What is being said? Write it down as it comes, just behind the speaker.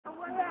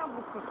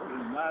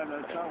might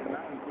have told me.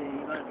 I ain't saying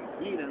he got the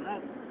key or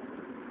nothing.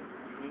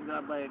 He ain't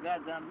got to buy a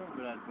goddamn thing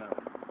for that car.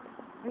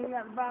 He ain't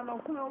got to buy no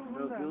clothes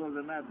No clothes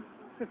or nothing.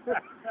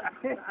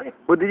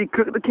 What, did he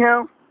cook the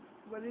cow?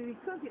 But did he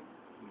cook it?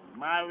 He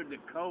married the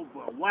cow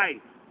for a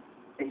wife.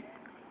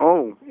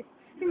 Oh.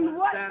 He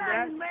what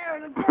time he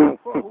married a girl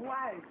for a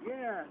wife?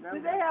 Yeah.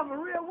 Did they have a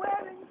real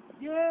wedding?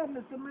 Yeah,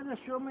 Mr. Miller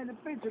showed me the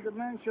picture. The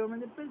man showed me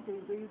the picture.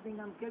 Do you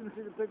think I'm kidding?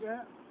 See the picture?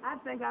 Huh? I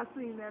think I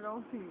seen that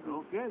on TV.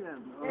 Okay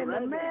then. And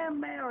the man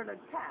married a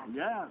cat.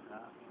 Yeah.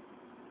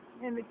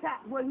 And the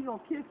cat, what, he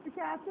gonna kiss the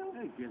cat too?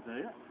 Hey, kiss her,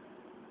 yeah.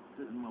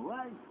 This is my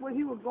wife. Well,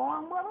 he was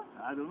going with her?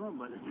 I don't know,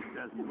 but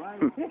that's my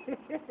wife.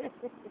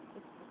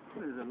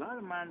 There's a lot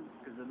of men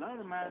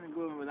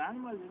going with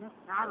animals, you know.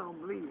 I don't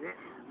believe that.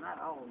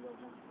 Not all of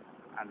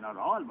them. Not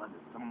all, but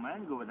some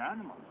men go with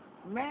animals.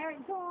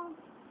 Married to him?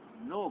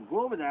 No,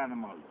 go with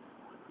animals.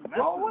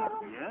 Go with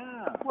them?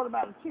 Yeah. What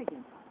about the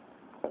chickens?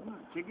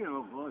 Chicken,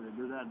 of course, they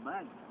do that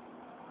bad.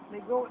 They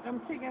go with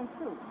them chickens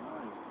too.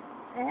 Oh,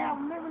 They have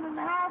them living in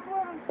the house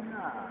with them?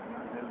 nah,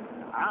 not living in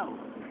the house.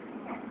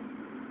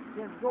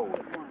 Just go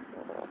with one.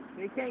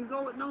 They can't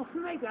go with no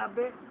snake, I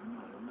bet.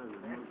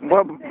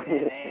 What,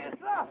 Ass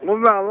up. what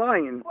about a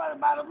lion? What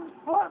about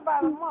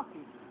a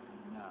monkey?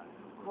 Nah,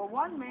 Well,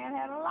 one man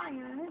had a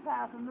lion in his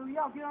house in New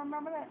York. You don't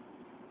remember that?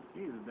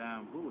 he's a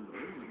damn fool, though.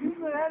 You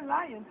know that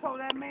lion tore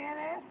that man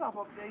ass up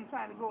there. He's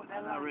trying to go with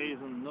that I'm not lion.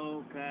 raising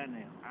no kind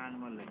of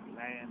animal like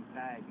lion,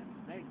 tiger, and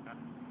snake. Huh?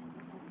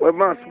 What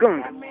about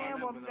skunk? That man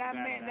was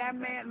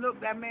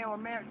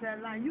married to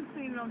that lion. You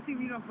seen it on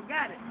TV, you don't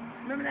forgot it.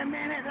 Remember that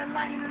man had that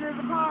lion in his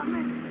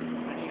apartment?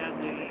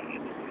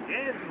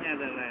 Yes, he had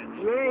that lion.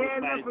 Yeah, he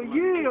had that for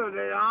years.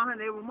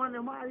 They were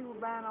wondering why he was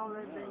buying all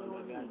that thing.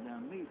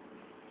 Goddamn meat.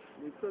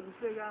 They couldn't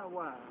figure out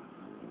why.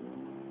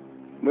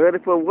 Well, they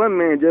put one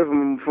man just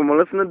from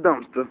molesting a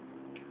dumpster.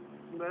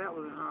 But that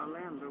was in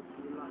Orlando.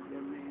 They locked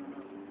that man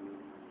up.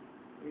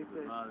 They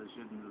said, All the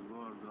shit in this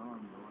world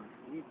going, boy.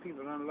 these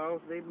people done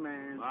lost their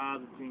minds. All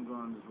the things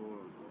going in this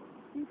world, boy.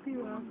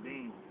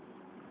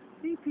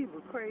 These people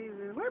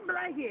crazy. Where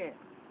Black at?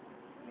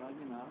 Well,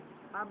 you know.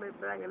 I bet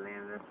Black at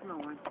landing there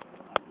snowing.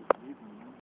 You can